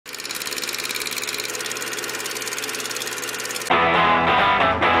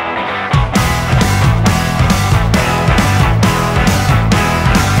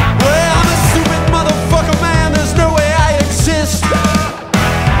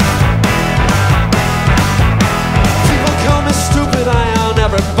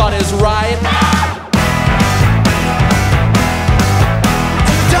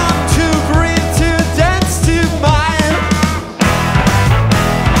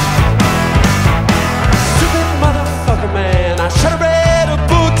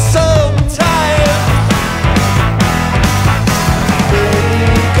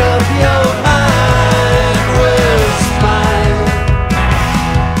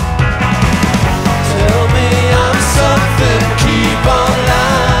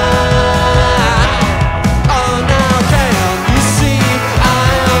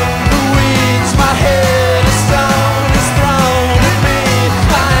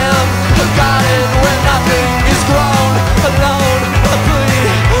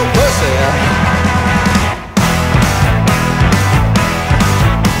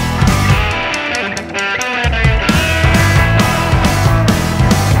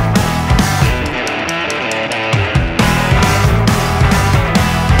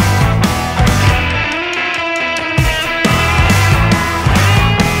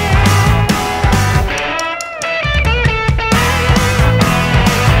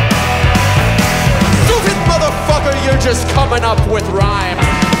just coming up with rhymes.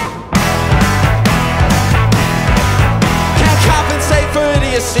 Can't compensate for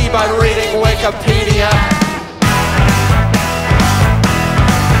idiocy by reading Wikipedia.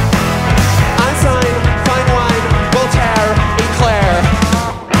 Einstein, fine wine, Voltaire, Eclair.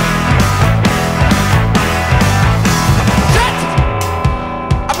 Shit!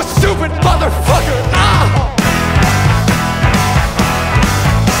 I'm a stupid motherfucker! Ah!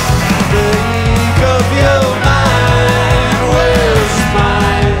 Think of your mind, where's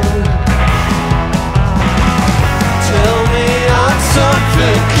mine? Tell me I'm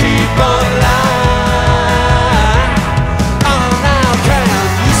something, keep on lying. Oh, now can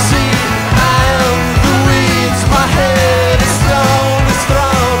you see I am the weeds? My head is stone, is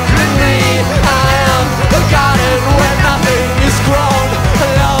thrown in me. I am a garden where nothing is grown,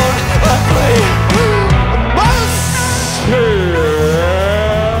 alone, ugly, monster.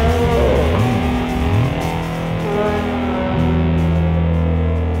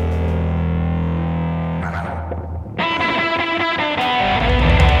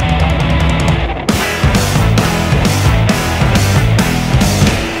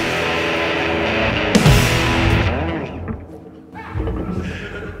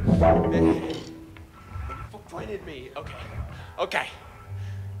 Pointed me. Okay. Okay.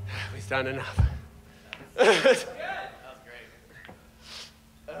 We've done enough. That was great.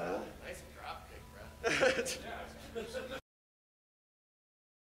 Nice drop kick, bro.